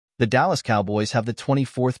The Dallas Cowboys have the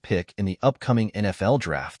 24th pick in the upcoming NFL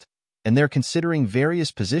draft, and they're considering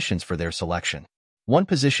various positions for their selection. One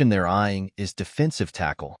position they're eyeing is defensive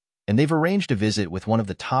tackle, and they've arranged a visit with one of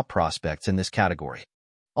the top prospects in this category.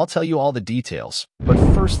 I'll tell you all the details, but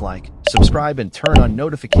first subscribe and turn on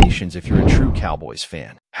notifications if you're a true Cowboys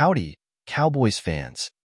fan. Howdy, Cowboys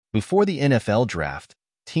fans. Before the NFL draft,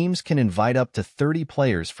 teams can invite up to 30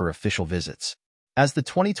 players for official visits. As the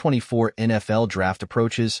 2024 NFL draft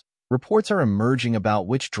approaches, reports are emerging about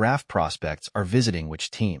which draft prospects are visiting which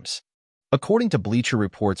teams. According to Bleacher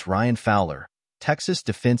Report's Ryan Fowler, Texas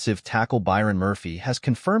defensive tackle Byron Murphy has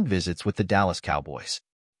confirmed visits with the Dallas Cowboys.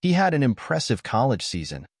 He had an impressive college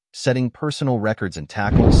season, setting personal records in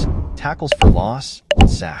tackles for loss, and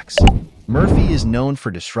sacks. Murphy is known for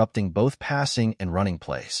disrupting both passing and running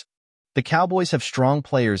plays. The Cowboys have strong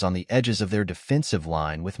players on the edges of their defensive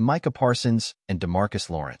line with Micah Parsons and DeMarcus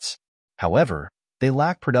Lawrence. However, they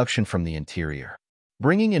lack production from the interior.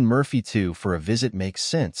 Bringing in Murphy too for a visit makes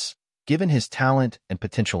sense, given his talent and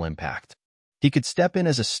potential impact. He could step in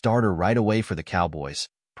as a starter right away for the Cowboys,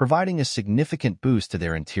 providing a significant boost to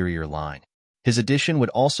their interior line. His addition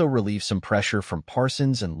would also relieve some pressure from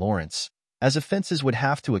Parsons and Lawrence, as offenses would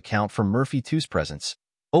have to account for Murphy too's presence,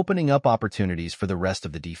 opening up opportunities for the rest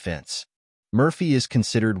of the defense. Murphy is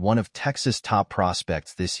considered one of Texas' top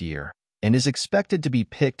prospects this year and is expected to be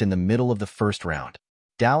picked in the middle of the first round.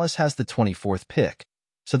 Dallas has the 24th pick,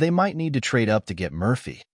 so they might need to trade up to get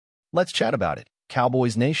Murphy. Let's chat about it,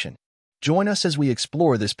 Cowboys Nation. Join us as we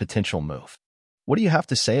explore this potential move. What do you have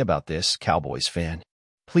to say about this, Cowboys fan?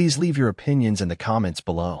 Please leave your opinions in the comments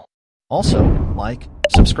below. Also,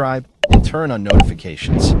 subscribe, and turn on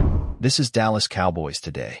notifications. This is Dallas Cowboys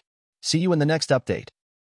Today. See you in the next update.